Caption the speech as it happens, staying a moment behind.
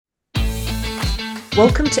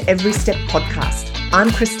Welcome to Every Step Podcast.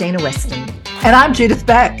 I'm Christina Weston. And I'm Judith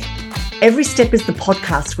Beck. Every Step is the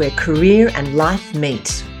podcast where career and life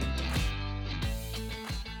meet.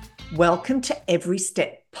 Welcome to Every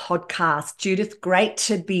Step Podcast. Judith, great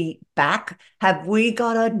to be back. Have we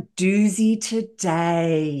got a doozy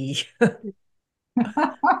today?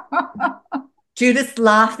 Judith's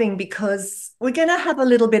laughing because we're going to have a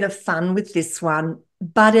little bit of fun with this one,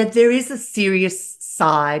 but there is a serious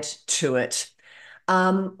side to it.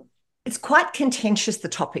 It's quite contentious, the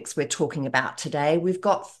topics we're talking about today. We've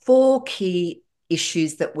got 4 key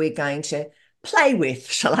issues that we're going to play with,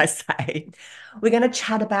 shall I say. We're going to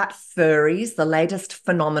chat about furries, the latest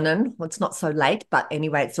phenomenon. Well, it's not so late, but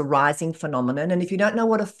anyway, it's a rising phenomenon. And if you don't know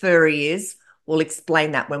what a furry is, we'll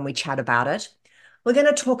explain that when we chat about it. We're going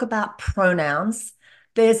to talk about pronouns.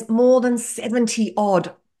 There's more than 70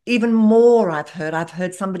 odd, even more I've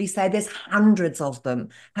heard somebody say there's hundreds of them.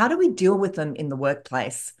 How do we deal with them in the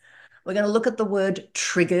workplace? We're going to look at the word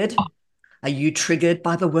triggered. Are you triggered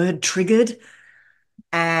by the word triggered?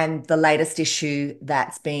 And the latest issue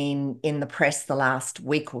that's been in the press the last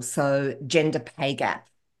week or so, gender pay gap.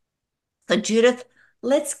 So Judith,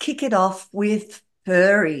 let's kick it off with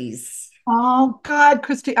furries. Oh, God,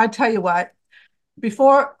 Christy, I tell you what,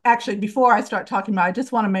 before I start talking about it, I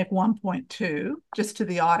just want to make one point too, just to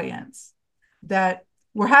the audience, that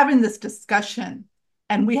we're having this discussion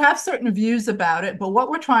and we have certain views about it, but what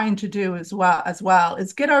we're trying to do as well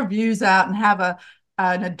is get our views out and have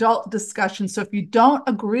an adult discussion. So if you don't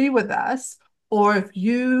agree with us, or if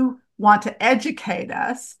you want to educate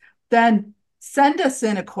us, then send us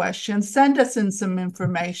in a question, send us in some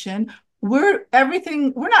information. We're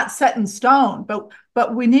not set in stone,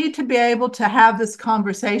 but we need to be able to have this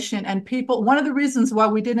conversation. And people, one of the reasons why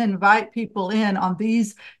we didn't invite people in on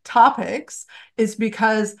these topics is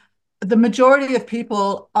because the majority of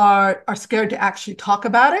people are scared to actually talk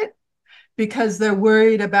about it because they're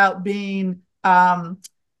worried about being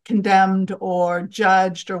condemned or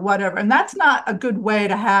judged or whatever. And that's not a good way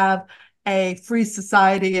to have a free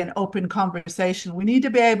society and open conversation. We need to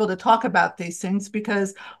be able to talk about these things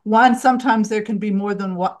because sometimes there can be more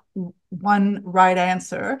than one right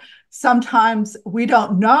answer. Sometimes we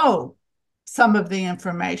don't know some of the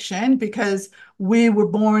information because we were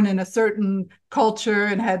born in a certain culture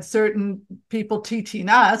and had certain people teaching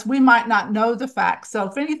us. We might not know the facts. So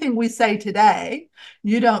if anything we say today,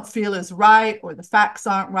 you don't feel is right or the facts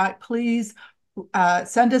aren't right, please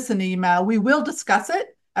send us an email. We will discuss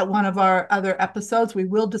it at one of our other episodes. We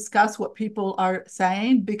will discuss what people are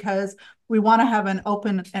saying because we want to have an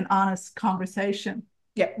open and honest conversation.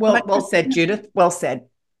 Yeah, well said, Judith. Well said.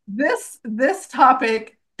 This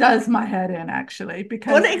topic does my head in, actually,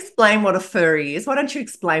 because I want to explain what a furry is. Why don't you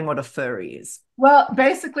explain what a furry is? Well,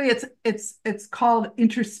 basically, it's called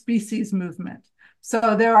interspecies movement.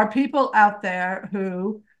 So there are people out there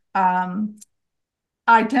who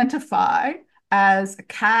identify as a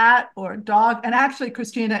cat or a dog. And actually,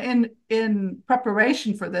 Christina, in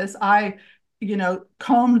preparation for this, I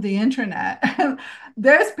combed the internet.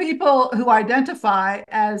 There's people who identify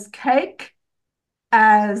as cake,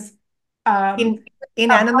 as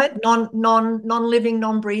inanimate, non-living,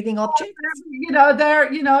 non-breathing objects.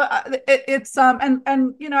 It's and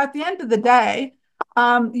at the end of the day,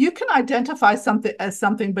 you can identify something as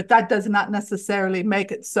something, but that does not necessarily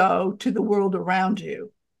make it so to the world around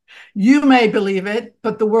you. You may believe it,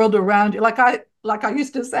 but the world around you, like I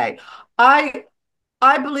used to say, I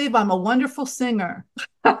believe I'm a wonderful singer,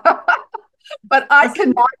 but I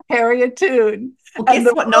cannot carry a tune. Well,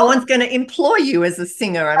 guess what? No one's going to employ you as a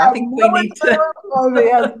singer, and I think we need to employ me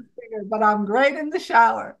as a singer, but I'm great in the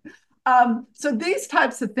shower. So these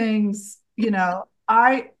types of things,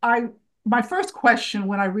 my first question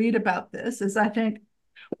when I read about this is, I think,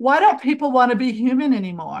 why don't people want to be human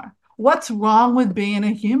anymore? What's wrong with being a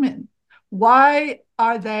human? Why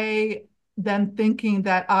are they then thinking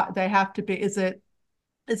that they have to be? Is it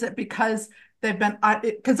because they've been,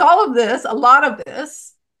 because a lot of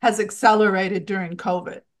this has accelerated during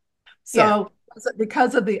COVID. So was it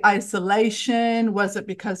because of the isolation? Was it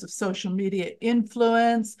because of social media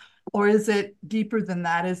influence? Or is it deeper than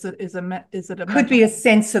that? Could be a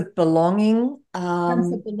sense of belonging.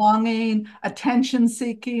 Sense of belonging, attention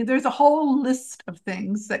seeking. There's a whole list of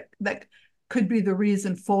things that could be the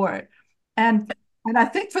reason for it. And I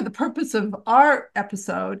think for the purpose of our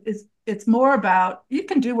episode it's more about you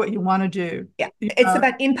can do what you want to do. Yeah. It's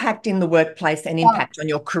about impact in the workplace and impact on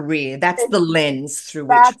your career. That's the lens through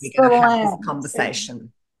which we're going to have this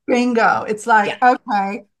conversation. Bingo. It's like,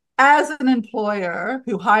 okay, as an employer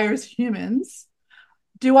who hires humans,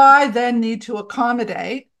 do I then need to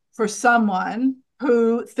accommodate for someone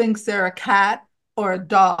who thinks they're a cat or a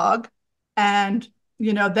dog, and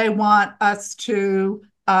they want us to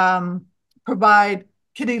provide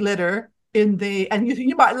kitty litter in the, and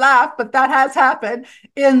you might laugh, but that has happened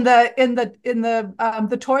in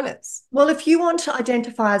the toilets. Well, if you want to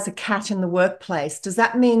identify as a cat in the workplace, does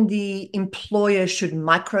that mean the employer should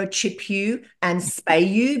microchip you and spay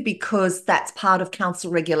you because that's part of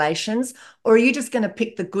council regulations? Or are you just going to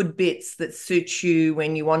pick the good bits that suit you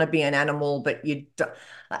when you want to be an animal, but you don't?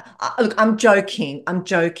 Look, I'm joking. I'm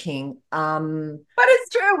joking. But it's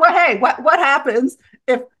true. Well, hey, what happens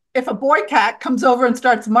if a boy cat comes over and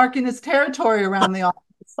starts marking his territory around the office?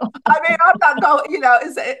 I mean, I'm not going.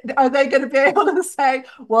 Are they going to be able to say,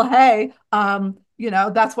 well, hey,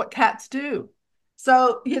 that's what cats do?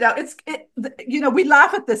 So we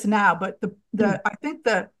laugh at this now, but the I think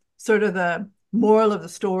the sort of the moral of the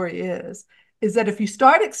story is that if you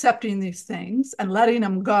start accepting these things and letting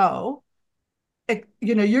them go,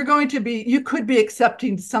 you could be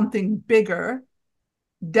accepting something bigger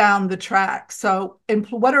down the track. So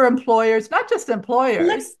what are employers, not just employers?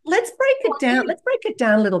 Let's break it down. Let's break it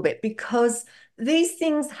down a little bit because these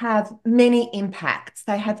things have many impacts.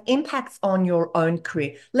 They have impacts on your own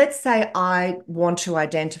career. Let's say I want to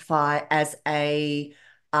identify as a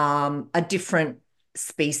different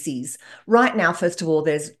species. Right now, first of all,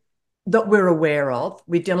 there's that we're aware of.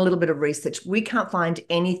 We've done a little bit of research. We can't find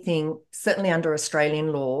anything, certainly under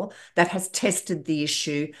Australian law, that has tested the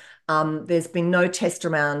issue. There's been no test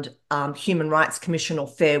around Human Rights Commission or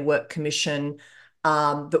Fair Work Commission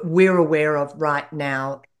that we're aware of right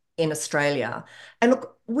now in Australia. And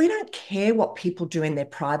look, we don't care what people do in their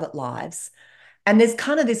private lives. And there's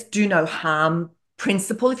kind of this do no harm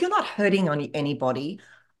principle. If you're not hurting on anybody,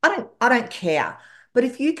 I don't care. But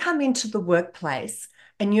if you come into the workplace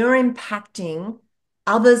and you're impacting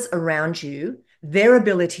others around you, their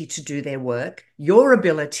ability to do their work, your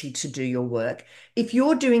ability to do your work, if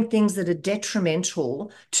you're doing things that are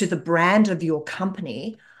detrimental to the brand of your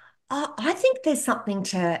company, I think there's something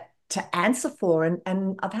to answer for.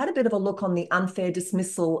 And I've had a bit of a look on the Unfair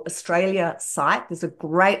Dismissal Australia site. There's a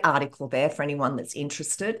great article there for anyone that's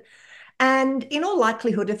interested. And in all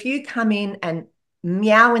likelihood, if you come in and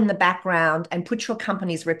meow in the background and put your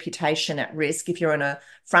company's reputation at risk, if you're in a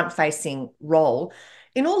front-facing role,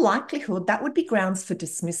 in all likelihood, that would be grounds for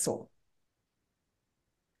dismissal.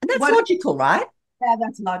 And that's What logical, right? Yeah,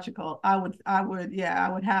 that's logical. Yeah,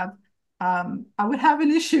 I would have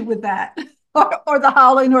an issue with that, or the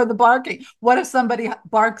howling or the barking. What if somebody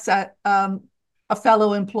barks at a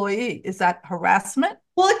fellow employee? Is that harassment?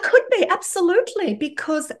 Well, it could be, absolutely,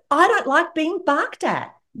 because I don't like being barked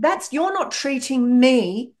at. That's you're not treating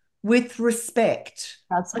me with respect.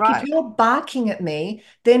 That's Like if right. you're barking at me,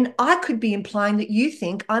 then I could be implying that you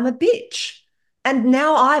think I'm a bitch. And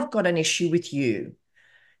now I've got an issue with you.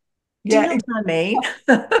 Do you Yeah, know what I mean?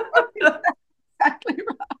 exactly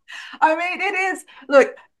right. I mean, it is.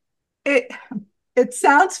 Look, it it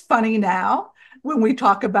sounds funny now when we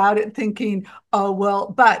talk about it, thinking, oh well,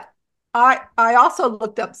 but I also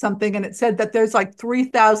looked up something and it said that there's like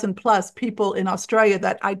 3,000 plus people in Australia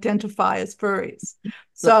that identify as furries. Look,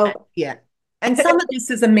 So yeah. And some of this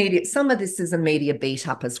is a media beat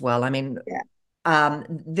up as well. I mean, yeah.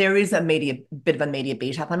 there is a bit of a media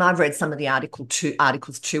beat up, and I've read some of the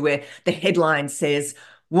articles too, where the headline says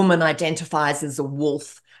 "woman identifies as a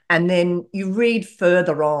wolf," and then you read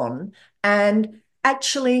further on, and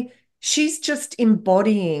actually she's just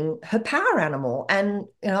embodying her power animal. And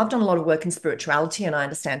I've done a lot of work in spirituality, and I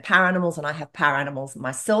understand power animals, and I have power animals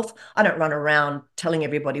myself. I don't run around telling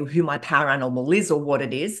everybody who my power animal is or what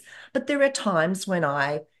it is, but there are times when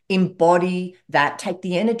I embody that, take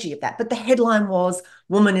the energy of that. But the headline was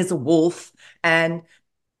 "Woman is a wolf." And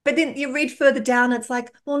but then you read further down, it's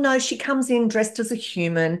like, well, no, she comes in dressed as a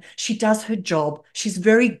human. She does her job. She's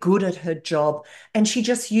very good at her job. And she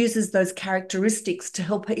just uses those characteristics to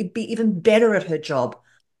help her be even better at her job.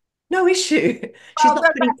 No issue. She's Well,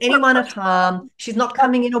 not putting that's her anyone at harm. personal. She's not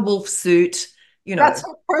coming in a wolf suit, you That's know.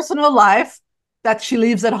 her personal life that she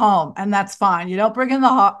leaves at home, and that's fine. You don't bring in the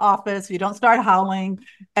office, you don't start howling,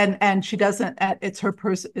 and she doesn't. It's her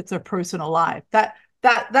personal life.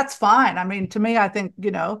 That's fine. I mean, to me, I think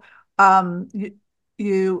um, you,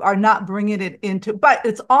 you are not bringing it into, but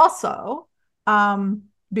it's also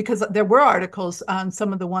because there were articles on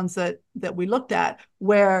some of the ones that we looked at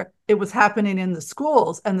where it was happening in the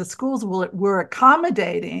schools, and the schools were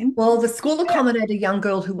accommodating. Well, the school accommodated a young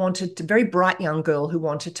girl who wanted to, very bright young girl who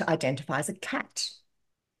wanted to identify as a cat.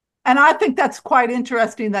 And I think that's quite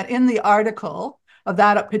interesting that in the article, of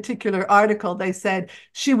that particular article, they said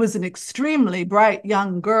she was an extremely bright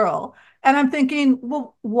young girl. And I'm thinking,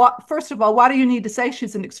 well, what, first of all, why do you need to say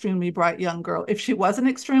she's an extremely bright young girl? If she wasn't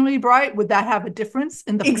extremely bright, would that have a difference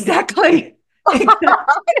in the Exactly.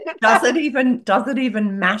 Does it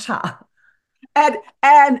even matter? and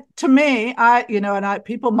and to me,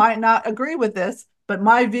 people might not agree with this, but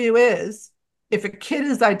my view is if a kid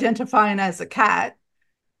is identifying as a cat,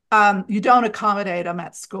 you don't accommodate them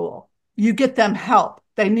at school. You get them help.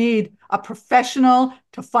 They need a professional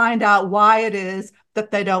to find out why it is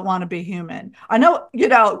that they don't want to be human. I know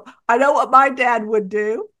what my dad would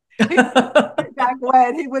do. He, back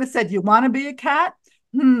when he would have said, "You want to be a cat?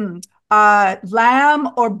 Hmm. Lamb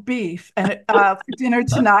or beef, and for dinner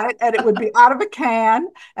tonight, and it would be out of a can,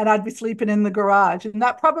 and I'd be sleeping in the garage, and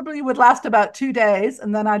that probably would last about 2 days,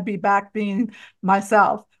 and then I'd be back being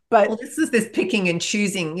myself." Well, But this is this picking and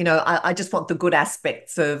choosing. I just want the good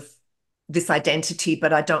aspects of this identity,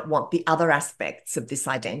 but I don't want the other aspects of this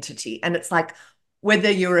identity. And it's like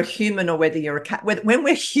whether you're a human or whether you're a cat, when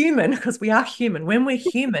we're human, because we are human, when we're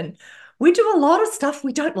human, we do a lot of stuff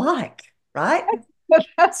we don't like, right?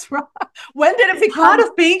 that's right. When did it It's part become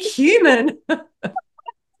of being human.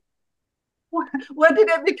 when did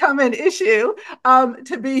it become an issue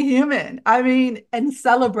to be human? I mean, and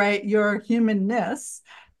celebrate your humanness,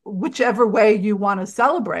 whichever way you want to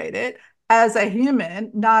celebrate it, as a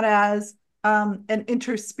human, not as an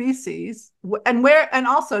interspecies. And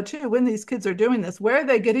also too, when these kids are doing this, where are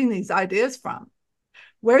they getting these ideas from?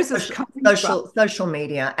 Where's this social, coming from? social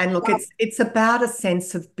media. And look, it's about a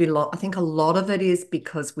sense of belong. I think a lot of it is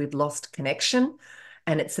because we've lost connection,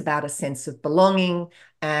 and it's about a sense of belonging,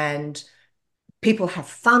 and people have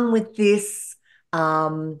fun with this.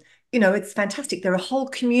 Um, it's fantastic. There are whole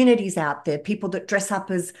communities out there, people that dress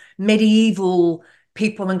up as medieval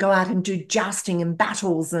people and go out and do jousting and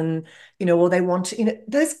battles, and or they want to,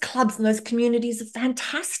 those clubs and those communities are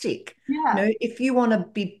fantastic. Yeah. If you want to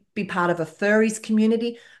be part of a furries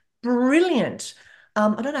community, brilliant.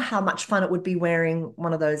 I don't know how much fun it would be wearing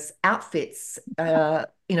one of those outfits,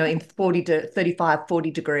 in 40 to 35,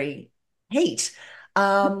 40-degree heat.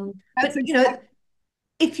 That's But exactly.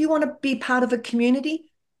 if you want to be part of a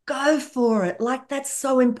community, go for it. Like, that's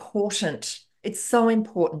so important. It's so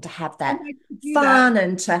important to have And that they do that. fun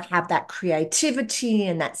and to have that creativity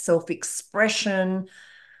and that self-expression.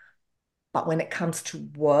 But when it comes to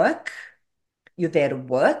work, you're there to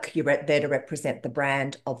work. You're there to represent the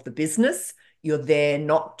brand of the business. You're there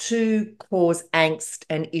not to cause angst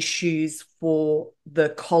and issues for the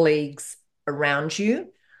colleagues around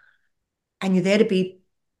you. And you're there to be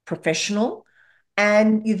professional,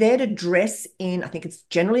 and you're there to dress in, I think it's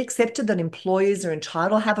generally accepted that employers are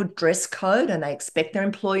entitled to have a dress code and they expect their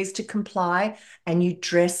employees to comply, and you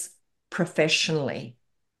dress professionally.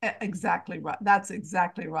 Exactly right. That's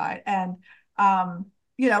exactly right. And um,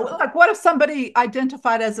 like what if somebody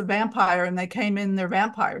identified as a vampire and they came in their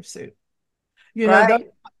vampire suit? You know, those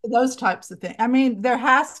Great. those types of things. I mean, there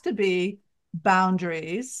has to be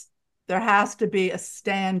boundaries. There has to be a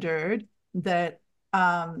standard that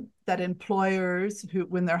employers who,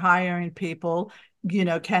 when they're hiring people,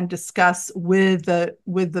 can discuss with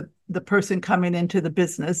the person coming into the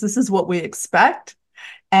business. This is what we expect,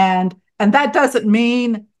 and that doesn't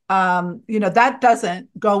mean that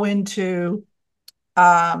doesn't go into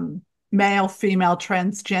um, male female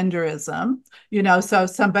transgenderism. So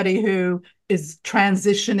somebody who is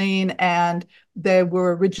transitioning and they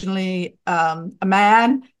were originally a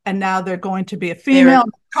man and now they're going to be a There female, are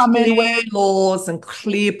come in clear wearing laws and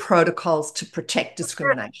clear protocols to protect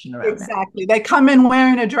discrimination around that. exactly, they come in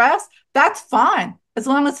wearing a dress, that's fine as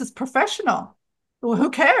long as it's professional. Well, who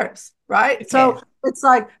cares, right? Yeah. So it's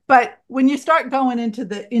like, but when you start going into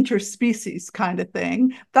the interspecies kind of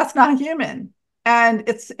thing, that's not human, and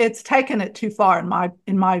it's taken it too far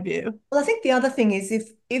in my view. Well, I think the other thing is,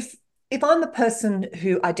 if I'm the person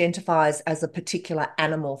who identifies as a particular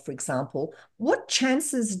animal, for example, what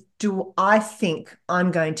chances do I think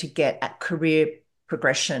I'm going to get at career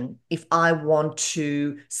progression if I want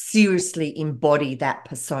to seriously embody that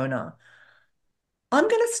persona? I'm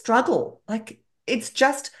going to struggle. Like, it's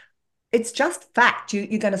just fact.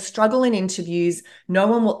 You're going to struggle in interviews. No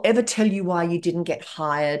one will ever tell you why you didn't get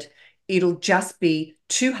hired. It'll just be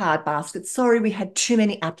too hard baskets. Sorry, we had too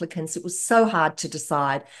many applicants. It was so hard to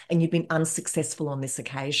decide, and you've been unsuccessful on this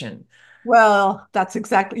occasion. Well, that's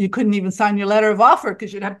exactly, you couldn't even sign your letter of offer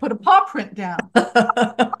because you'd have to put a paw print down.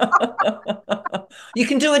 You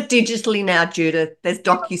can do it digitally now, Judith. There's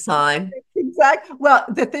DocuSign. Exactly. Well,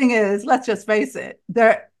 the thing is, let's just face it,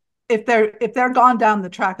 if they're gone down the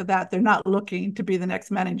track of that, they're not looking to be the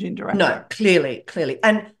next managing No, director. clearly, clearly.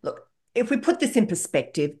 And look, if we put this in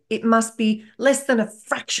perspective, it must be less than a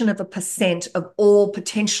fraction of a percent of all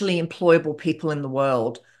potentially employable people in the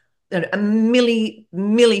world. A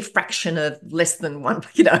milli fraction of less than one,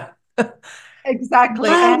 Exactly.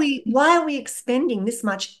 Why are we expending this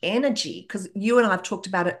much energy? Because you and I have talked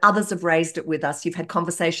about it, others have raised it with us. You've had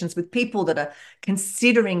conversations with people that are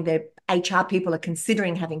considering, their HR people are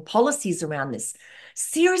considering having policies around this.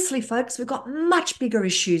 Seriously, folks, we've got much bigger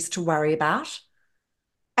issues to worry about.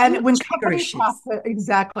 And when Much bigger companies have issues. to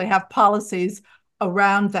exactly have policies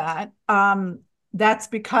around that, that's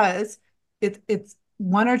because it's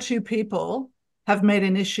one or two people have made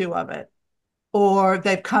an issue of it, or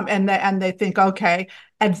they've come and they think, okay,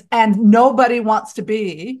 and nobody wants to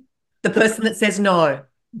be The the person that says no.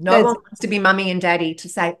 No one that's wants to be mummy and daddy to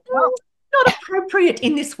say, no, not appropriate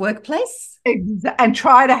in this workplace. and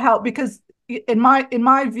try to help because in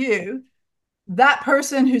my view, that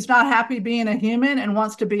person who's not happy being a human and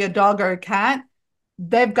wants to be a dog or a cat,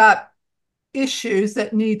 they've got issues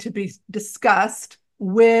that need to be discussed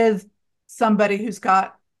with somebody who's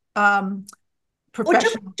got Or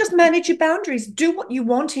just, professional. just manage your boundaries. Do what you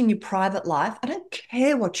want in your private life. I don't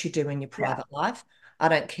care what you do in your Yeah, private life. I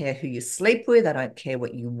don't care who you sleep with. I don't care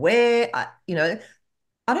what you wear. I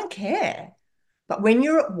don't care. But when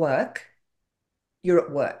you're at work, you're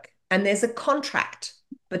at work. And there's a contract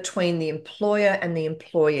between the employer and the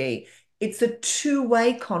employee. It's a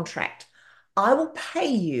two-way contract. I will pay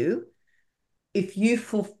you if you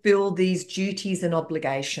fulfill these duties and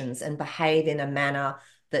obligations and behave in a manner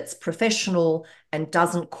that's professional and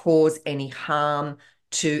doesn't cause any harm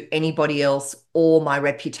to anybody else or my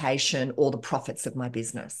reputation or the profits of my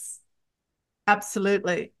business.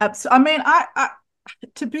 absolutely. I mean,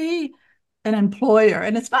 to be an employer,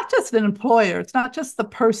 and it's not just an employer, it's not just the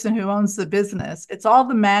person who owns the business, it's all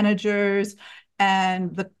the managers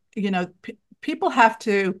and people have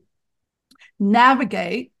to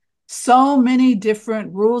navigate so many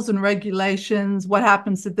different rules and regulations. What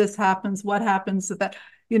happens if this happens? What happens if that?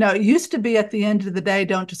 It used to be at the end of the day,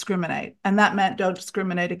 don't discriminate. And that meant don't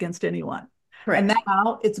discriminate against anyone. And Correct.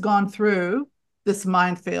 now it's gone through this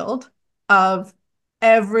minefield of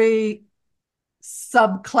every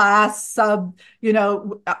subclass,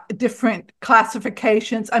 different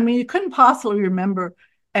classifications. I mean, you couldn't possibly remember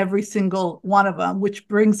every single one of them, which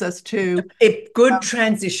brings us to Good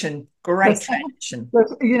transition. the Great seven, transition.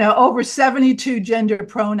 over 72 gender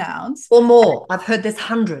pronouns. Or more. I've heard there's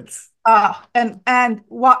hundreds. And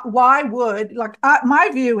why would my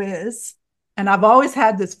view is, and I've always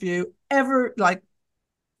had this view ever like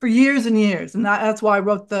for years and years, and that's why I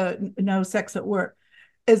wrote the No Sex at Work,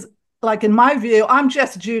 is like in my view, I'm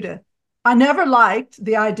just Judith. I never liked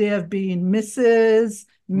the idea of being Mrs.,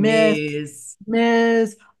 Miss, Ms.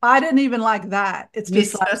 Ms. I didn't even like that. It's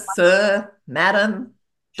just like Mr. Sir, Madam,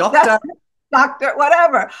 that's Doctor. doctor,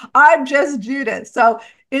 whatever. I'm just Judith. So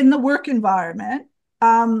in the work environment,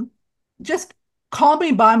 um, just call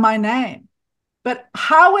me by my name. But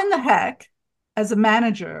how in the heck, as a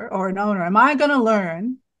manager or an owner, am I going to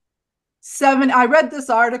learn seven? I read this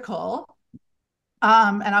article,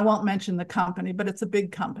 and I won't mention the company, but it's a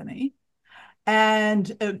big company and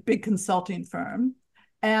a big consulting firm,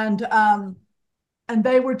 and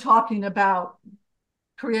they were talking about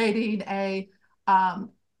creating a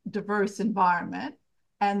diverse environment.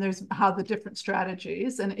 And there's how the different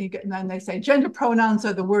strategies, and then they say gender pronouns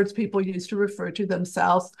are the words people use to refer to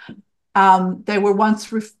themselves. They were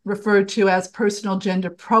once referred to as personal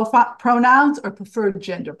gender pronouns or preferred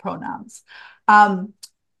gender pronouns. Um,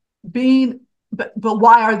 being, but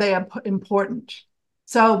why are they important?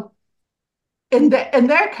 So in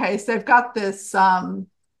their case, they've got this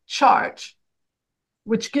chart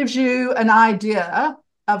which gives you an idea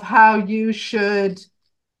of how you should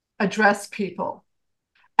address people.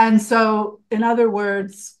 And so, in other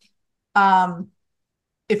words,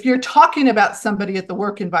 if you're talking about somebody at the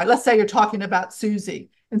work environment, let's say you're talking about Susie,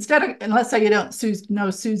 and let's say you don't know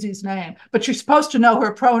Susie's name, but you're supposed to know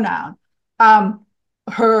her pronoun,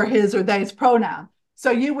 her, his, or they's pronoun.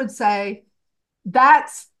 So you would say,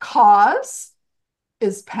 that's cause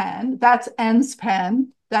is pen, that's N's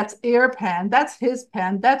pen, that's ear pen, that's his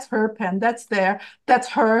pen, that's her pen, that's that's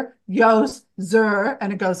her, yo's, zer,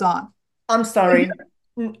 and it goes on. I'm So sorry.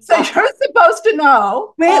 you're supposed to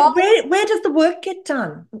know Where all. where does the work get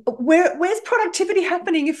done? Where's productivity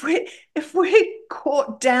happening if we're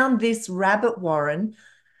caught down this rabbit warren?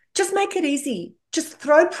 Just make it easy. Just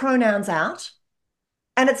throw pronouns out.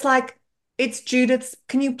 And it's like, it's Judith's.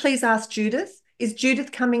 Can you please ask Judith? Is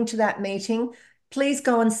Judith coming to that meeting? Please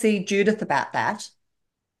go and see Judith about that.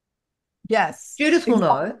 Yes, Judith will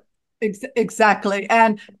exactly. know. Exactly.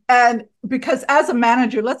 And because as a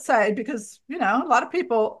manager, let's say, because a lot of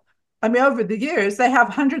people, I mean, over the years, they have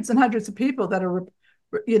hundreds and hundreds of people that are,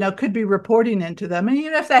 could be reporting into them. And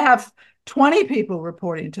even if they have 20 people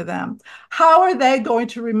reporting to them, how are they going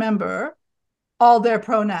to remember all their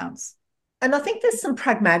pronouns? And I think there's some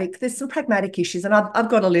pragmatic issues, and I've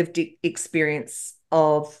got a lived experience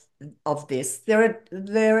of this.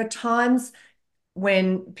 There are times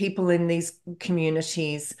when people in these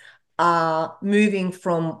communities are moving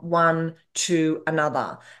from one to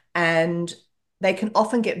another, and they can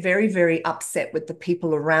often get very, very upset with the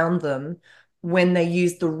people around them when they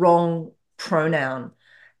use the wrong pronoun.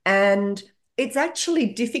 And it's actually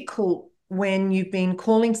difficult when you've been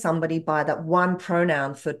calling somebody by that one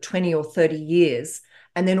pronoun for 20 or 30 years,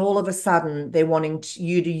 and then all of a sudden they're wanting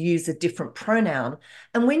you to use a different pronoun.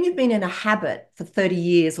 And when you've been in a habit for 30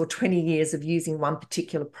 years or 20 years of using one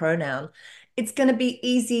particular pronoun, it's going to be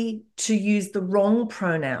easy to use the wrong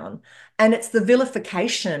pronoun. And it's the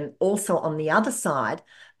vilification also on the other side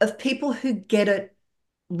of people who get it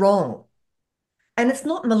wrong. And it's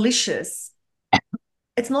not malicious,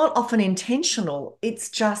 it's not often intentional. It's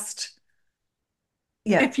just,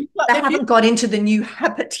 yeah, If you they if you haven't got into the new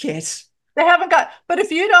habit yet. They haven't got, but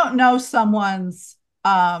if you don't know someone's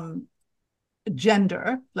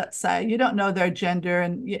gender, let's say you don't know their gender,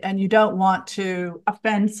 and you don't want to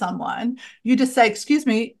offend someone, you just say, "Excuse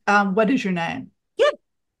me, what is your name?" Yeah,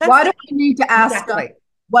 that's Why do it. I need to ask them Exactly.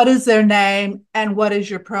 what is their name and what is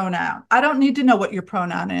your pronoun? I don't need to know what your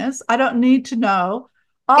pronoun is. I don't need to know.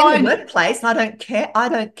 All In the I need, workplace, I don't care. I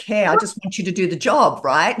don't care. I just want you to do the job,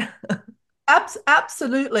 right?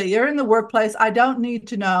 absolutely, you're in the workplace. I don't need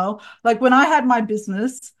to know. Like when I had my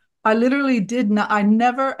business, I literally did not. I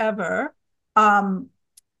never ever um,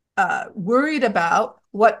 worried about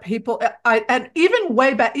what people. And even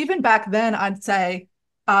back then, I'd say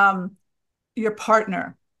um, your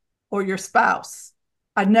partner or your spouse.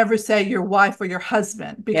 I'd never say your wife or your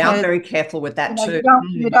husband Yeah, I'm because very careful with that you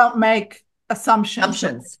too. don't make assumptions.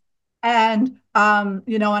 Assumptions. And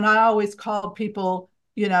and I always called people,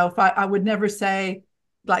 if I would never say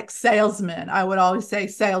like salesman, I would always say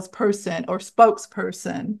salesperson or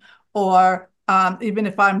spokesperson, or even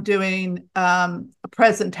if I'm doing a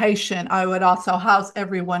presentation, I would also, how's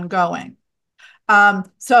everyone going?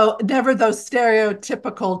 So never those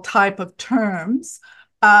stereotypical type of terms.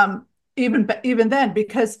 Even then,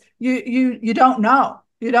 because you don't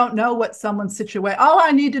know what someone's situation. All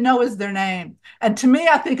I need to know is their name. And to me,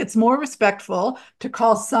 I think it's more respectful to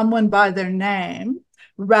call someone by their name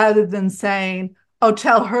rather than saying, "Oh,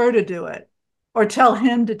 tell her to do it," or "tell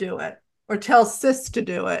him to do it," or "tell sis to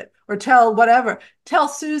do it," or "tell whatever." Tell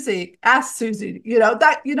Susie, ask Susie.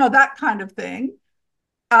 That kind of thing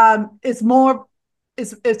is more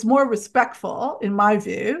it's more respectful in my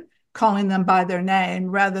view, calling them by their name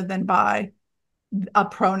rather than by a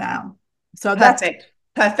pronoun. So Perfect.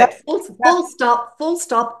 that, Perfect. Full that's stop. Full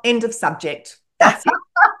stop. End of subject. That's it.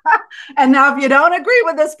 and now if you don't agree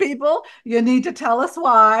with us, people, you need to tell us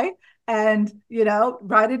why, and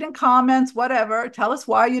write it in comments, whatever. Tell us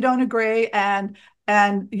why you don't agree, and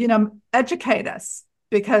educate us,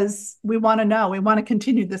 because we want to know. We want to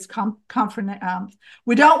continue this conference.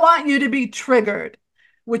 We don't want you to be triggered,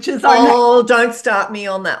 which is our next. Oh, don't start me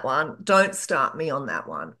on that one. Don't start me on that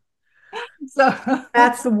one. So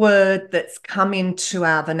That's a word that's come into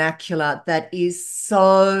our vernacular that is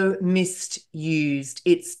so misused.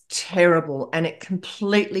 It's terrible, and it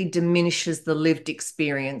completely diminishes the lived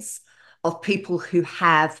experience of people who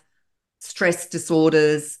have stress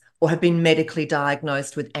disorders or have been medically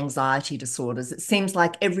diagnosed with anxiety disorders. It seems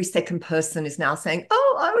like every second person is now saying,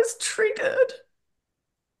 "Oh, I was triggered."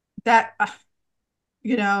 that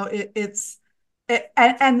it's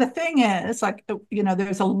and the thing is, like,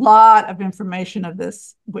 there's a lot of information of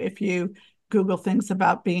this if you Google things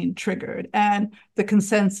about being triggered, and the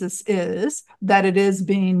consensus is that it is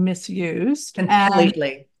being misused. And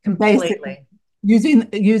Completely, basically completely. using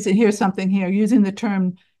here's something here, using the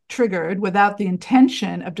term triggered without the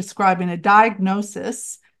intention of describing a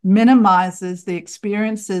diagnosis minimizes the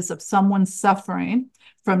experiences of someone suffering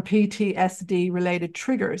from PTSD related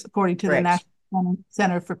triggers, according to the Correct. National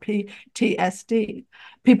Center for PTSD.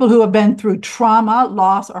 People who have been through trauma,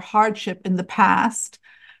 loss, or hardship in the past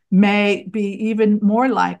may be even more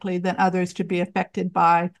likely than others to be affected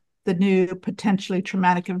by the new potentially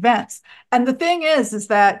traumatic events. And the thing is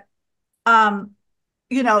that um,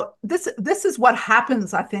 this is what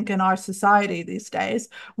happens, I think, in our society these days.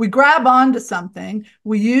 We grab onto something,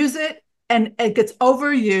 we use it, and it gets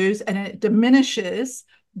overused, and it diminishes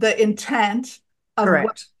the intent of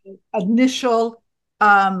what Correct. the initial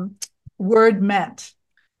um, word meant.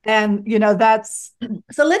 And, that's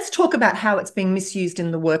So let's talk about how it's being misused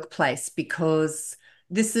in the workplace, because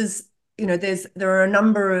this is, there are a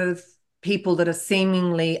number of people that are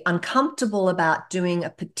seemingly uncomfortable about doing a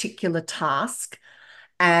particular task,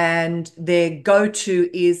 and their go-to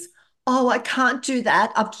is, oh, I can't do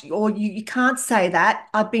that, or you can't say that,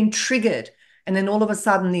 I've been triggered. And then all of a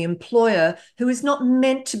sudden, the employer, who is not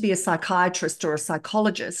meant to be a psychiatrist or a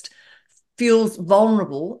psychologist, feels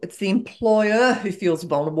vulnerable. It's the employer who feels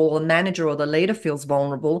vulnerable, or the manager or the leader feels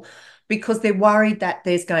vulnerable, because they're worried that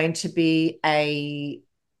there's going to be a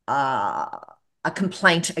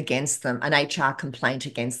complaint against them, an HR complaint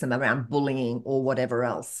against them around bullying or whatever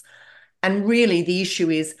else. And really, the issue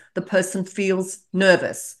is the person feels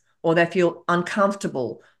nervous, or they feel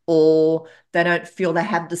uncomfortable, or they don't feel they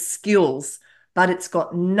have the skills, but it's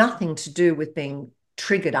got nothing to do with being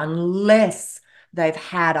triggered unless they've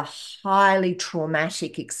had a highly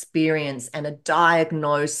traumatic experience and a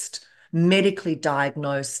medically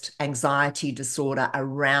diagnosed anxiety disorder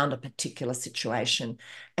around a particular situation.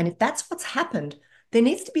 And if that's what's happened, there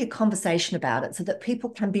needs to be a conversation about it so that people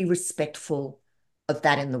can be respectful of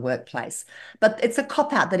that in the workplace. But it's a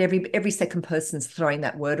cop out that every second person's throwing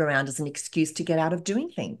that word around as an excuse to get out of doing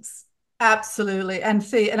things. absolutely. And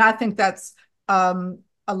I think that's a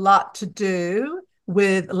lot to do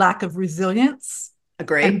with lack of resilience. And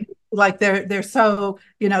Agree. like they're so,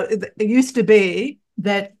 it used to be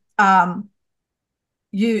that the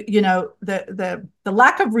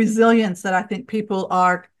lack of resilience that I think people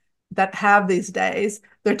are that have these days,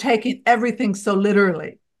 they're taking everything so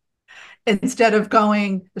literally. Instead of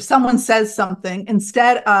going, if someone says something,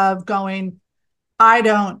 instead of going, I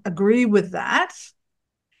don't agree with that,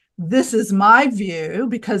 this is my view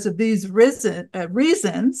because of these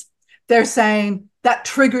reasons, they're saying that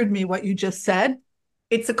triggered me what you just said.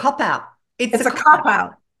 It's a cop out. It's a It's a cop cop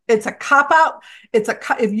out. out. It's a cop out.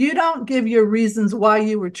 If you don't give your reasons why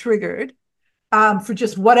you were triggered, for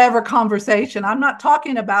just whatever conversation. I'm not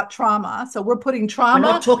talking about trauma. So we're putting We're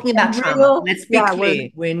not trauma talking about and trauma. real, Let's be yeah, clear.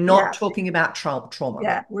 We're not yeah, talking about trauma.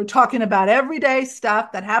 yeah, we're talking about everyday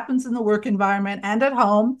stuff that happens in the work environment and at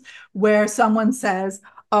home where someone says,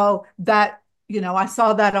 oh, I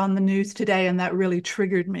saw that on the news today and that really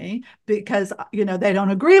triggered me because, they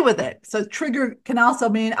don't agree with it. So trigger can also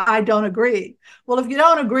mean I don't agree. Well, if you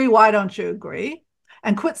don't agree, why don't you agree?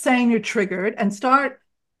 And quit saying you're triggered and start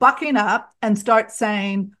bucking up and start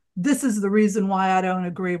saying, this is the reason why I don't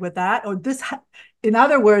agree with that. Or in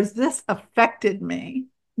other words, this affected me.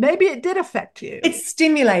 Maybe it did affect It you.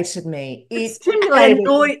 stimulated me. It It stimulated,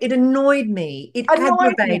 annoyed me. It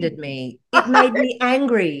annoyed me. aggravated me. It made me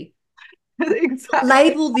angry. Exactly.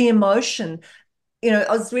 Label the emotion. I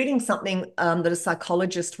was reading something that a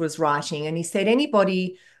psychologist was writing, and he said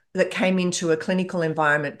anybody that came into a clinical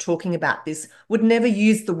environment talking about this would never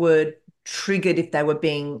use the word triggered if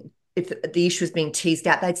the issue was being teased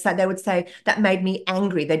out. They would say that made me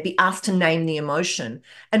angry. They'd be asked to name the emotion.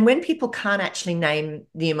 And when people can't actually name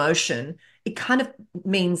the emotion, it kind of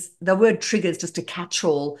means the word trigger is just a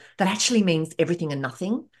catch-all that actually means everything and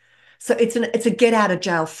nothing. So it's a get out of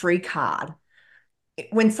jail free card.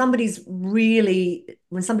 When somebody really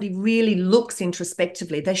looks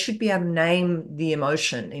introspectively, they should be able to name the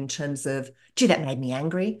emotion in terms of, gee, that made me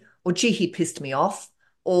angry, or gee, he pissed me off,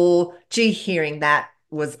 or gee, hearing that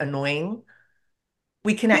was annoying.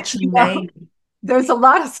 We can actually You know, name. there's a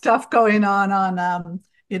lot of stuff going on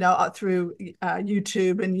through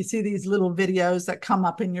YouTube, and you see these little videos that come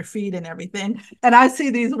up in your feed and everything. And I see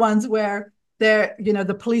these ones where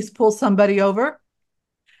the police pull somebody over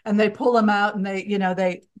and they pull them out and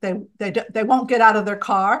they won't get out of their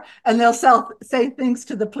car and they'll say things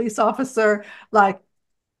to the police officer like,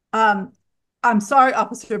 um, I'm sorry,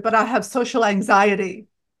 officer, but I have social anxiety.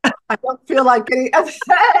 I don't feel like getting.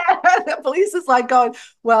 The police is like going,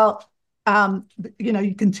 well,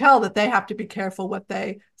 you can tell that they have to be careful what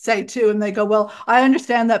they say too. And they go, well, I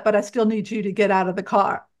understand that, but I still need you to get out of the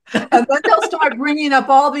car. And then they'll start bringing up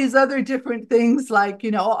all these other different things, like,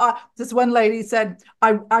 this one lady said,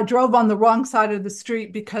 I drove on the wrong side of the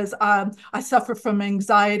street because I suffer from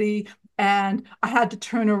anxiety and I had to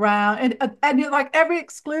turn around. And you're like, every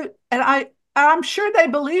exclude. And I'm sure they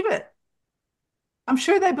believe it. I'm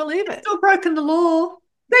sure they believe It's it. still broken the law.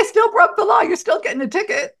 They still broke the law. You're still getting a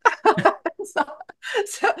ticket. so,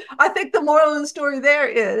 so I think the moral of the story there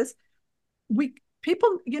is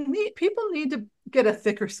people need to get a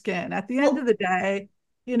thicker skin. At the end of Well, the day,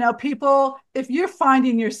 people, if you're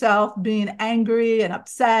finding yourself being angry and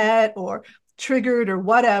upset or triggered or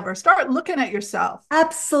whatever, start looking at yourself.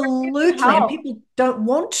 Get some absolutely. And help. people don't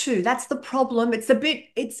want to. That's the problem. It's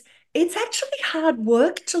actually hard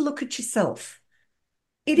work to look at yourself.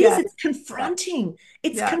 It is. Yeah, It's yeah, confronting.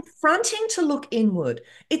 It's yeah. confronting to look inward.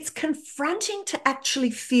 It's confronting to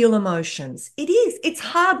actually feel emotions. It is. It's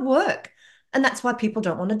hard work. And that's why people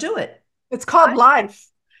don't want to do it. It's called life.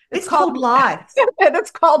 It's It's called called life. and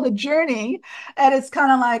it's called a journey. And it's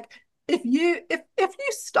kind of like if you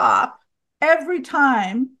stop every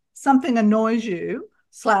time something annoys you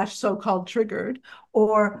slash so-called triggered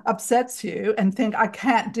or upsets you and think I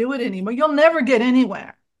can't do it anymore, you'll never get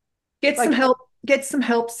anywhere. Get some Like help. Get some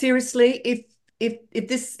help. Seriously. If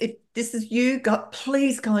this is you, go,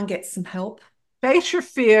 please go and get some help. face your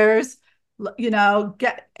fears,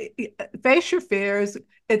 get face your fears.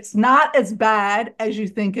 It's not as bad as you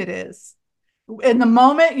think it is. In the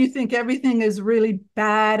moment you think everything is really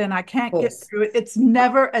bad and I Of can't get course. through it, it's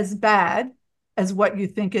never as bad as what you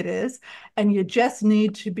think it is. And you just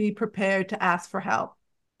need to be prepared to ask for help.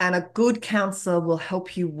 And a good counselor will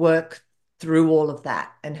help you work through all of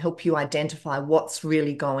that and help you identify what's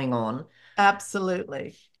really going on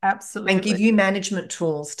Absolutely. and give Absolutely. you management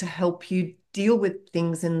tools to help you deal with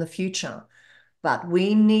things in the future. But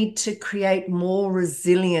we need to create more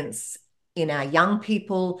resilience in our young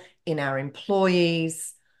people, in our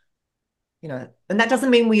employees, and that doesn't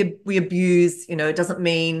mean we abuse, it doesn't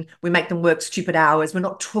mean we make them work stupid hours. We're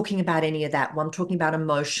not talking about any of that. Well, I'm talking about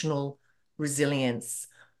emotional resilience.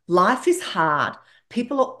 Life is hard.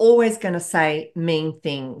 People are always going to say mean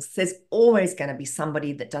things. There's always going to be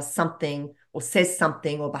somebody that does something or says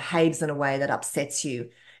something or behaves in a way that upsets you.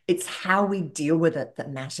 It's how we deal with it that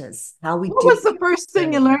matters. How we What deal was with the it first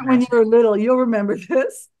thing you internally that learned when you matters. were little? You'll remember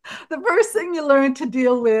this. The first thing you learned to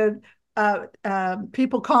deal with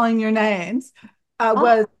people calling your names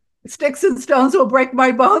was Oh, sticks and stones will break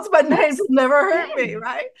my bones, but names that's will never hurt me, them.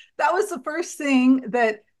 right? That was the first thing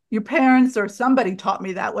that your parents or somebody taught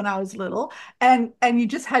me that when I was little. And you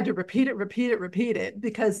just had to repeat it, repeat it, repeat it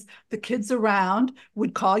because the kids around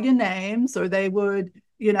would call you names or they would,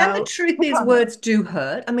 And the truth pick is, on you. words do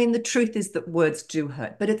hurt. I mean, the truth is that words do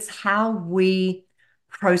hurt, but it's how we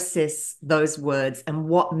process those words and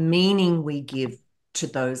what meaning we give to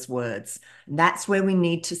those words. And that's where we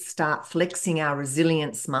need to start flexing our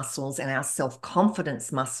resilience muscles and our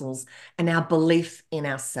self-confidence muscles and our belief in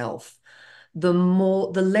ourselves. The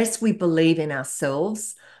less we believe in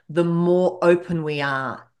ourselves, the more open we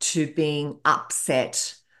are to being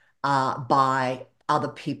upset by other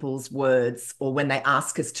people's words or when they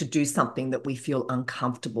ask us to do something that we feel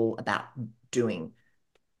uncomfortable about doing.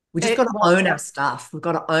 We just got to Well own our said. stuff. We've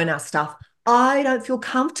got to own our stuff. I don't feel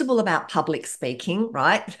comfortable about public speaking,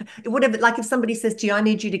 right? Whatever, like if somebody says to you, I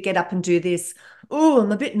need you to get up and do this. Oh,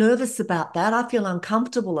 I'm a bit nervous about that. I feel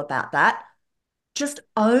uncomfortable about that. Just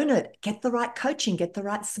own it. Get the right coaching, get the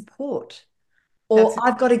right support. Or That's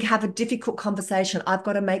I've got to have a difficult conversation. I've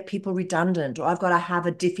got to make people redundant, or I've got to have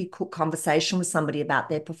a difficult conversation with somebody about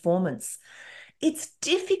their performance. It's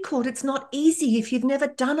difficult. It's not easy. If you've never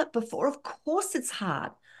done it before, of course it's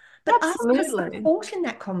hard. But ask for absolutely. support in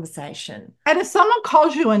that conversation. And if someone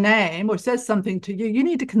calls you a name or says something to you, you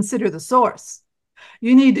need to consider the source.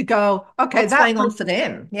 You need to go, okay, What's that going on person, for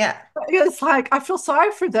them? Yeah. it's like, I feel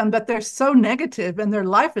sorry for them that they're so negative and their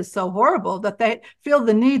life is so horrible that they feel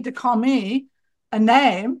the need to call me a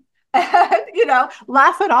name and,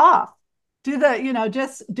 laugh it off.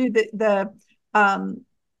 Just do um,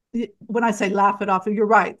 when I say laugh it off, you're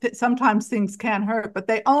right. Sometimes things can hurt, but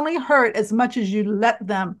they only hurt as much as you let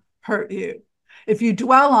them hurt you. If you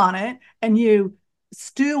dwell on it and you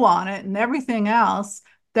stew on it and everything else,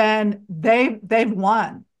 then they've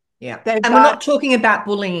won. Yeah. They've And we're got not talking about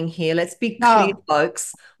bullying here. Let's be clear, no,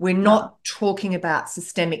 folks. We're no. not talking about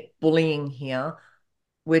systemic bullying here.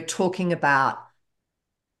 We're talking about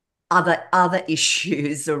other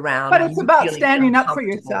issues But around it's you about feeling standing up for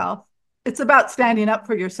uncomfortable. yourself. It's about standing up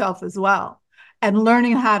for yourself as well and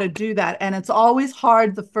learning how to do that. And it's always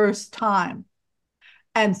hard the first time.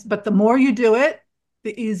 But the more you do it,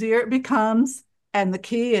 the easier it becomes. And the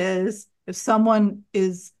key is if someone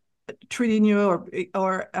is treating you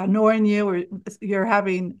or annoying you or you're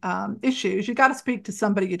having issues, you got to speak to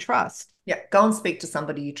somebody you trust. Yeah, go and speak to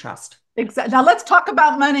somebody you trust. Exactly. Now let's talk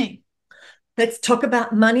about money. Let's talk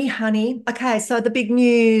about money, honey. Okay, so the big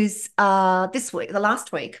news this week, the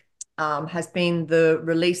last week, has been the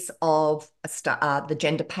release of the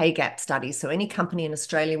gender pay gap study. So any company in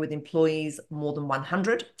Australia with employees more than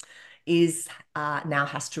 100 is now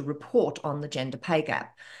has to report on the gender pay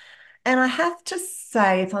gap. And I have to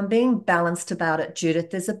say, if I'm being balanced about it, Judith,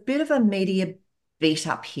 there's a bit of a media beat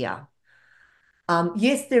up here.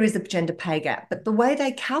 Yes, there is a gender pay gap, but the way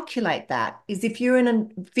they calculate that is if you're in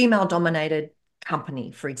a female dominated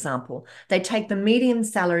company, for example, they take the median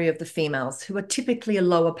salary of the females, who are typically a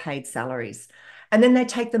lower paid salaries, and then they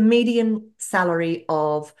take the median salary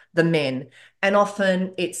of the men. And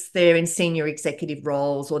often they're in senior executive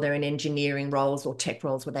roles, or they're in engineering roles or tech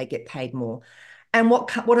roles where they get paid more. And what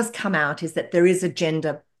has come out is that there is a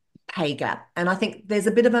gender pay gap. And I think there's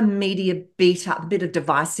a bit of a media beat up, a bit of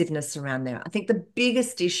divisiveness around there. I think the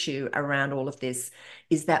biggest issue around all of this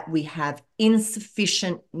is that we have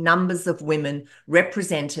insufficient numbers of women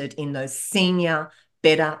represented in those senior,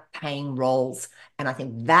 better paying roles. And I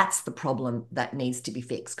think that's the problem that needs to be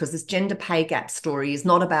fixed, because this gender pay gap story is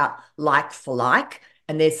not about like for like.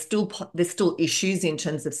 And there's still issues in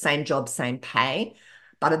terms of same job, same pay.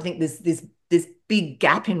 But I think this big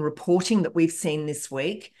gap in reporting that we've seen this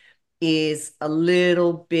week is a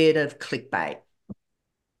little bit of clickbait.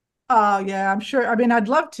 Oh, yeah, I'm sure. I mean, I'd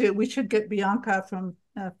love to. We should get Bianca from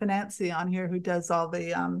Financy on here, who does all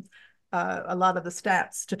the a lot of the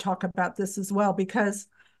stats, to talk about this as well, because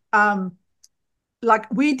um,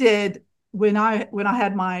 like we did when I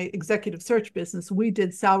had my executive search business, we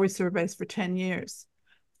did salary surveys for 10 years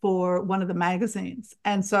for one of the magazines.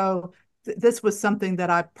 And so this was something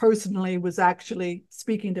that I personally was actually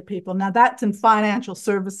speaking to people. Now that's in financial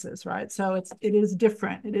services, right? So it is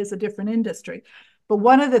different. It is a different industry. But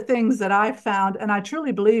one of the things that I found, and I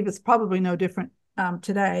truly believe is probably no different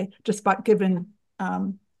today, just by given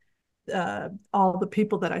all the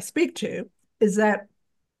people that I speak to, is that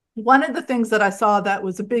one of the things that I saw that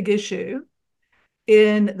was a big issue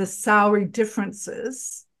in the salary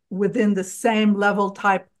differences within the same level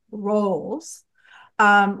type roles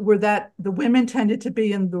were that the women tended to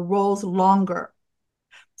be in the roles longer.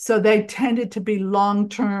 So they tended to be long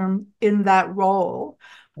term in that role,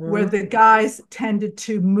 where the guys tended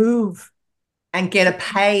to move. And get a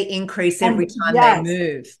pay increase every And time they yes,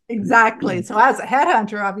 move. exactly. So as a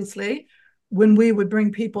headhunter, obviously, when we would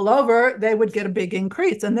bring people over, they would get a big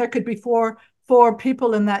increase. And there could be four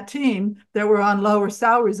people in that team that were on lower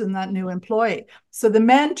salaries than that new employee. So the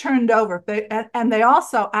men turned over. And they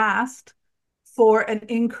also asked for an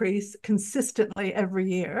increase consistently every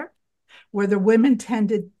year, where the women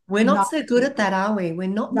tended We're to not not. so good at that, are we? We're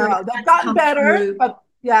not very, No, they've that's gotten come better, through but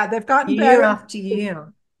yeah, they've gotten year better. after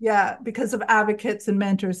year. Yeah, because of advocates and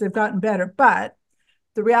mentors, they've gotten better. But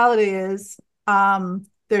the reality is,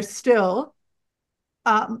 there's still,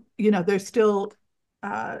 there's still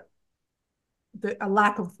uh, a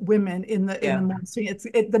lack of women in the Yeah. mainstream.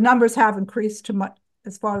 The numbers have increased too much,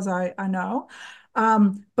 as far as I know.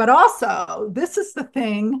 But also, this is the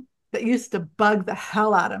thing that used to bug the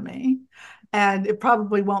hell out of me, and it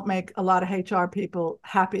probably won't make a lot of HR people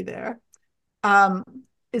happy there. Um,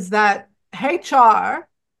 is that HR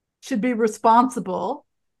should be responsible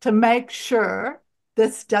to make sure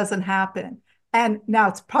this doesn't happen. And now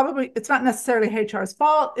it's not necessarily HR's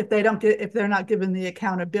fault if they're not given the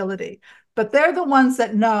accountability, but they're the ones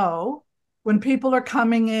that know when people are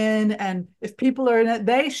coming in, and if people are in it,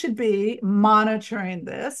 they should be monitoring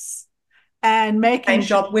this and making Same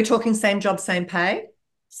sure. job. We're talking same job, same pay.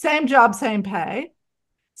 Same job, same pay.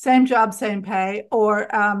 Same job, same pay. Or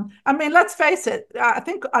I mean, let's face it. I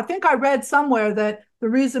think I read somewhere that the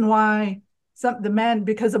reason why the men,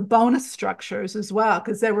 because of bonus structures as well,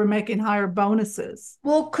 because they were making higher bonuses.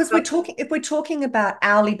 Well, because So if we're talking about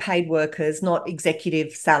hourly paid workers, not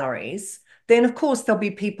executive salaries, then of course there'll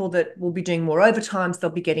be people that will be doing more overtimes, they'll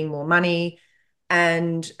be getting more money.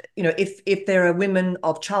 And if there are women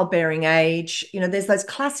of childbearing age, there's those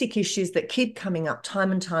classic issues that keep coming up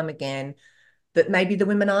time and time again, that maybe the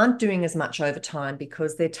women aren't doing as much overtime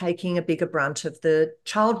because they're taking a bigger brunt of the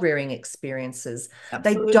child rearing experiences. They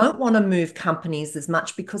absolutely. don't want to move companies as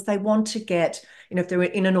much because they want to get, if they're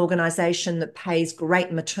in an organization that pays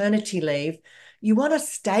great maternity leave, you want to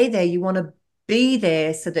stay there, you want to be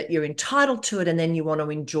there so that you're entitled to it, and then you want to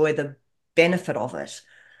enjoy the benefit of it.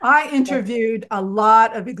 I interviewed a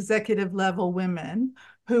lot of executive level women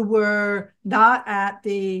who were not at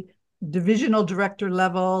the divisional director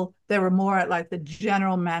level. They were more at like the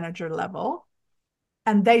general manager level.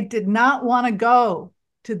 And they did not want to go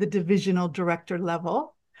to the divisional director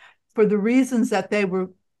level for the reasons that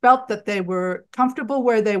felt that they were comfortable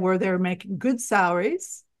where they were making good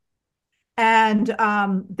salaries, and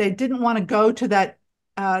they didn't want to go to that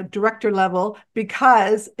director level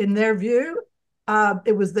because in their view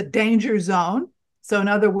it was the danger zone. So in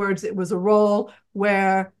other words, it was a role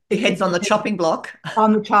where Your it head's could on the be chopping block.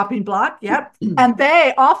 on the chopping block. Yep. And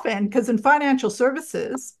they often, because in financial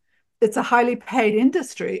services, it's a highly paid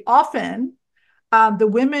industry, often the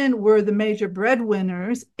women were the major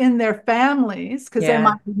breadwinners in their families because they Yeah.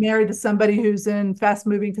 might be married to somebody who's in fast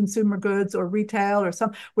moving consumer goods or retail or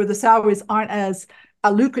some where the salaries aren't as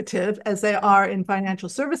lucrative as they are in financial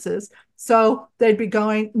services. So they'd be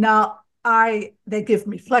going, now they give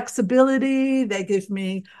me flexibility, they give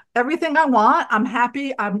me everything I want. I'm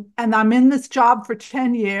happy. I'm in this job for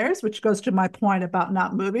 10 years, which goes to my point about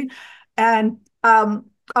not moving. And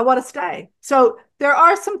I want to stay. So there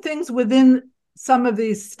are some things within some of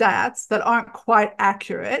these stats that aren't quite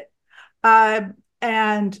accurate. Uh,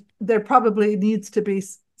 and there probably needs to be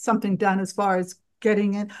something done as far as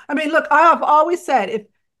getting in. I mean, look, I've always said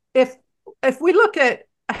if if we look at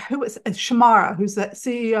who was Shamara, who's the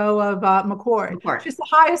CEO of Macquarie, Right. she's the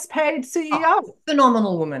highest paid Oh, CEO.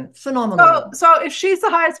 phenomenal woman. Phenomenal So, woman. so if she's the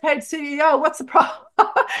highest paid CEO, what's the problem?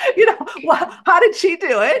 You know, how did she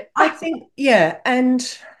do it? I think, yeah,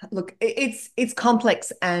 and look, it's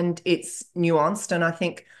complex and it's nuanced, and I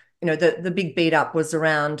think the big beat up was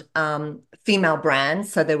around female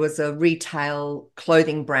brands. So there was a retail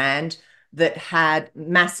clothing brand that had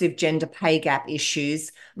massive gender pay gap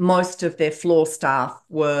issues. Most of their floor staff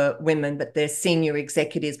were women, but their senior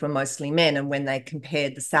executives were mostly men. And when they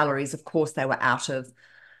compared the salaries, of course, they were out of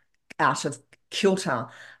kilter.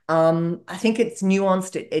 I think it's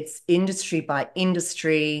nuanced. It's industry by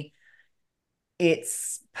industry.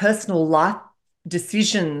 It's personal life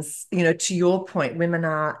decisions. To your point,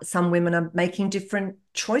 some women are making different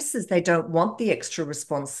choices. They don't want the extra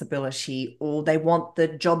responsibility, or they want the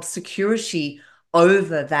job security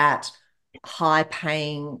over that high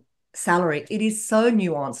paying salary. It is so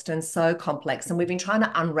nuanced and so complex. And we've been trying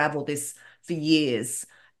to unravel this for years.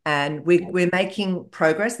 And we're making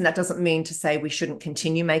progress. And that doesn't mean to say we shouldn't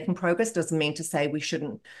continue making progress. Doesn't mean to say we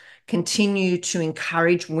shouldn't continue to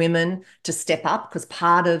encourage women to step up, because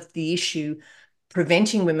part of the issue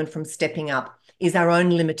preventing women from stepping up is our own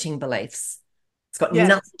limiting beliefs. It's got Yes,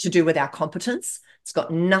 nothing to do with our competence. It's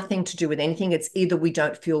got nothing to do with anything. It's either we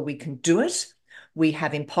don't feel we can do it, we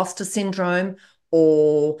have imposter syndrome,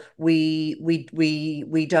 or we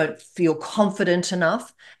don't feel confident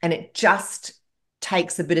enough. And it just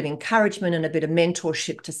takes a bit of encouragement and a bit of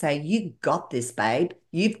mentorship to say, you got this, babe.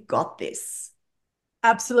 You've got this.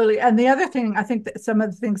 absolutely. And the other thing, I think that some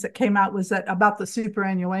of the things that came out was that about the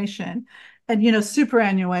superannuation, and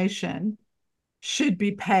superannuation should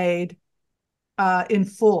be paid in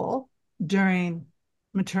full during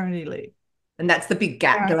maternity leave. And that's the big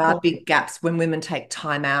gap. Very There are important. big gaps when women take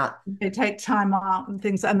time out. They take time out and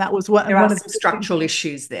things, and that was one There are one of some the things. structural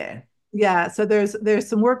issues there. Yeah, so there's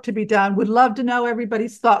some work to be done. Would love to know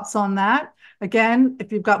everybody's thoughts on that. Again,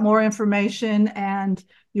 if you've got more information and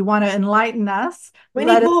you want to enlighten us, We need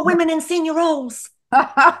let us more know. women in senior roles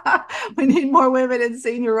We need more women in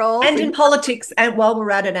senior roles. and in politics. And while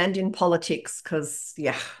we're at it, and in politics, because,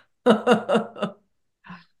 yeah.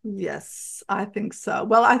 Yes, I think so.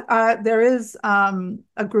 Well, there is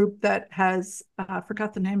a group that has I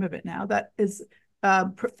forgot the name of it now, that is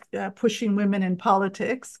pushing women in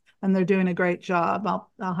politics, and they're doing a great job.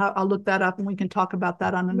 I'll look that up, and we can talk about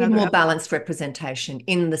that on We need another more episode. balanced representation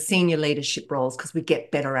in the senior leadership roles because we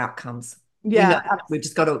get better outcomes. We know Yeah, that. We've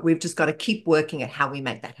just got to keep working at how we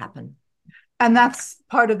make that happen. and that's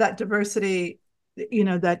part of that diversity,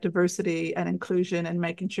 that diversity and inclusion, and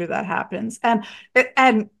making sure that happens. And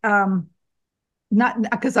not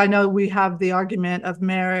because I know we have the argument of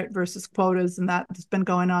merit versus quotas, and that's been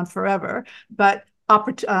going on forever, but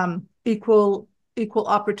equal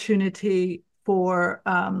opportunity for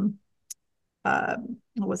uh,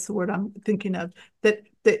 what's the word I'm thinking of, that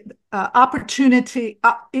the opportunity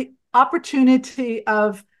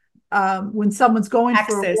of when someone's going for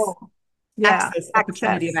a Access, role. Yeah, access,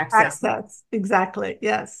 opportunity of access, access. access, exactly.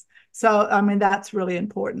 Yes. So I mean that's really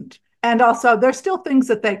important. And also there's still things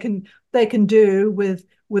that they can do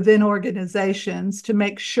within organizations to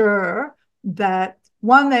make sure that,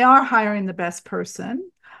 one, they are hiring the best person,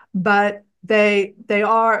 but they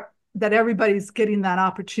are, that everybody's getting that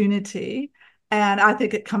opportunity. And I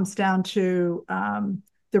think it comes down to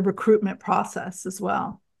the recruitment process as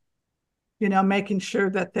well. Making sure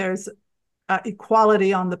that there's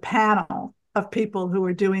equality on the panel of people who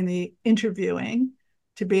are doing the interviewing,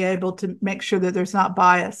 to be able to make sure that there's not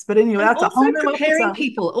bias. But anyway, And that's a also whole new preparing episode.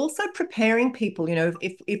 people,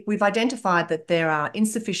 if we've identified that there are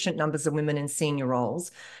insufficient numbers of women in senior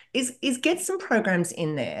roles, is get some programs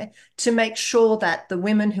in there to make sure that the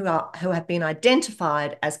women who have been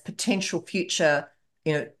identified as potential future,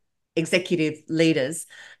 executive leaders,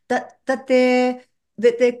 that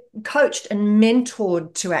that they're coached and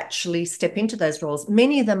mentored to actually step into those roles.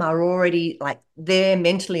 Many of them are already like there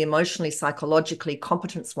mentally, emotionally, psychologically,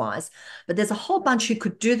 competence-wise, but there's a whole bunch who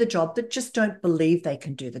could do the job that just don't believe they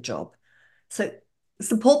can do the job. So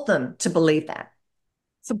support them to believe that.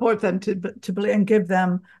 Support them to believe and give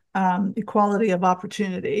them equality of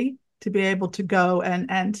opportunity to be able to go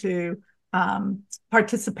and to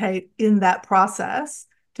participate in that process.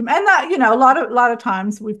 And that, you know, a lot of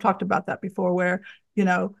times we've talked about that before, where, you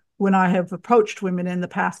know, when I have approached women in the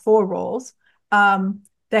past for roles,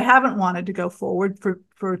 they haven't wanted to go forward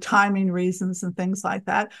for timing reasons and things like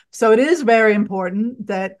that. So it is very important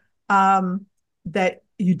that that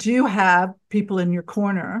you do have people in your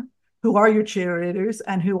corner who are your cheerleaders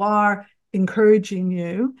and who are encouraging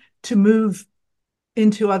you to move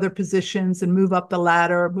into other positions and move up the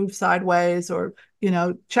ladder, move sideways, or, you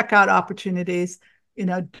know, check out opportunities, you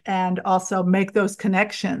know, and also make those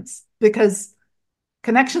connections, because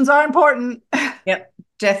connections are important. Yep,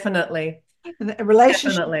 definitely.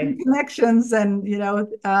 Relationship Definitely. connections, and, you know,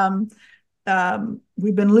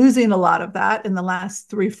 we've been losing a lot of that in the last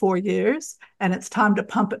 3-4 years, and it's time to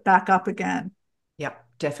pump it back up again. Yep,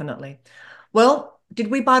 definitely. Well, did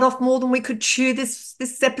we bite off more than we could chew this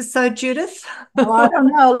episode, Judith? Well, I don't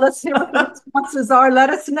know. Let's hear what the responses are. Let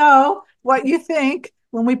us know what you think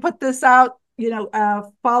when we put this out. You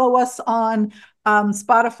know, follow us on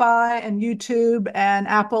Spotify and YouTube and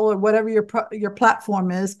Apple, or whatever your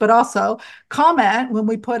platform is. But also comment when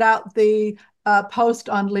we put out the post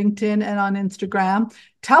on LinkedIn and on Instagram.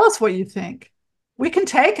 Tell us what you think. We can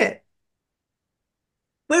take it.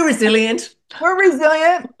 We're resilient. We're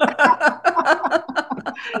resilient.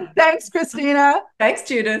 Thanks, Christina. Thanks,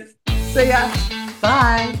 Judith. See ya.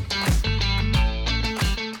 Bye.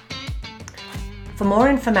 For more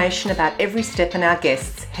information about Every Step and our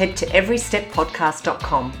guests, head to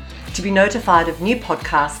everysteppodcast.com. To be notified of new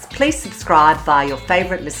podcasts, please subscribe via your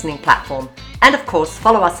favourite listening platform. And of course,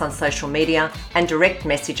 follow us on social media and direct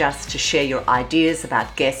message us to share your ideas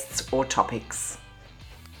about guests or topics.